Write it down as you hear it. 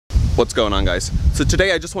What's going on, guys? So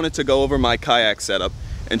today I just wanted to go over my kayak setup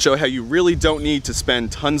and show how you really don't need to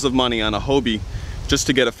spend tons of money on a Hobie just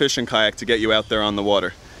to get a fishing kayak to get you out there on the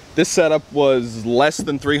water. This setup was less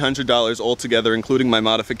than $300 altogether, including my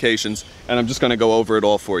modifications, and I'm just going to go over it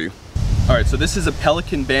all for you. Alright, so this is a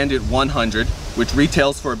Pelican Bandit 100, which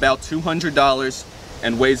retails for about $200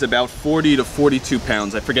 and weighs about 40 to 42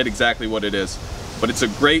 pounds. I forget exactly what it is, but it's a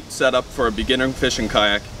great setup for a beginner fishing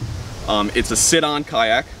kayak. It's a sit-on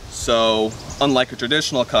kayak, so unlike a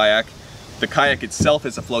traditional kayak, the kayak itself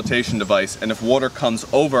is a flotation device, and if water comes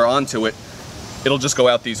over onto it, it'll just go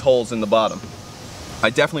out these holes in the bottom. I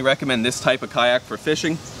definitely recommend this type of kayak for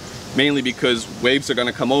fishing, mainly because waves are going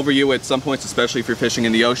to come over you at some points, especially if you're fishing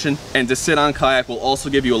in the ocean. And the sit-on kayak will also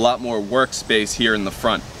give you a lot more workspace here in the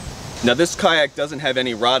front. Now this kayak doesn't have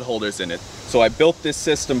any rod holders in it, so I built this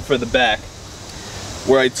system for the back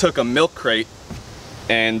where I took a milk crate,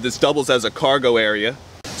 and this doubles as a cargo area.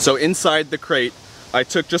 So inside the crate, I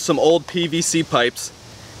took just some old PVC pipes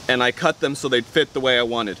and I cut them so they'd fit the way I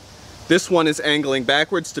wanted. This one is angling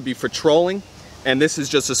backwards to be for trolling, and this is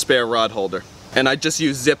just a spare rod holder. And I just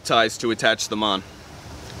use zip ties to attach them on.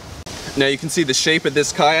 Now you can see the shape of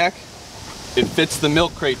this kayak. It fits the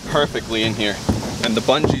milk crate perfectly in here, and the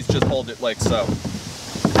bungees just hold it like so.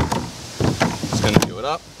 Just gonna do it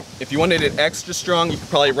up. If you wanted it extra strong, you could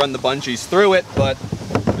probably run the bungees through it, but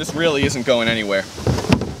this really isn't going anywhere.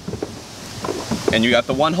 And you got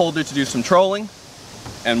the one holder to do some trolling,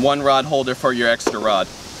 and one rod holder for your extra rod.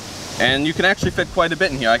 And you can actually fit quite a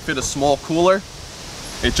bit in here. I fit a small cooler.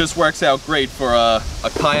 It just works out great for a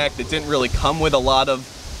kayak that didn't really come with a lot of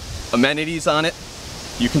amenities on it.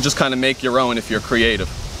 You can just kind of make your own if you're creative.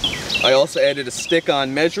 I also added a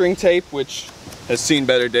stick-on measuring tape, which has seen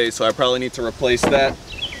better days, so I probably need to replace that.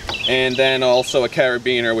 And then also a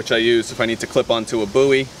carabiner, which I use if I need to clip onto a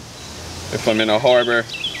buoy. If I'm in a harbor,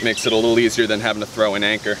 makes it a little easier than having to throw an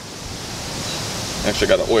anchor. Actually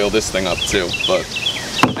got to oil this thing up too,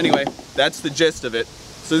 but anyway, that's the gist of it.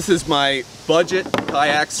 So this is my budget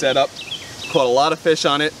kayak setup. Caught a lot of fish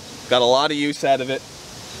on it, got a lot of use out of it.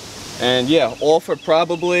 And yeah, all for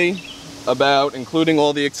probably about, including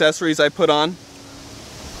all the accessories I put on,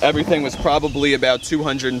 everything was probably about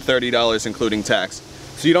 $230 including tax.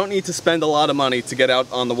 So you don't need to spend a lot of money to get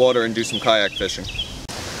out on the water and do some kayak fishing.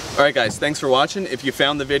 Alright guys, thanks for watching. If you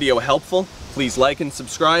found the video helpful, please like and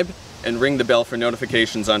subscribe, and ring the bell for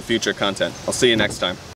notifications on future content. I'll see you next time.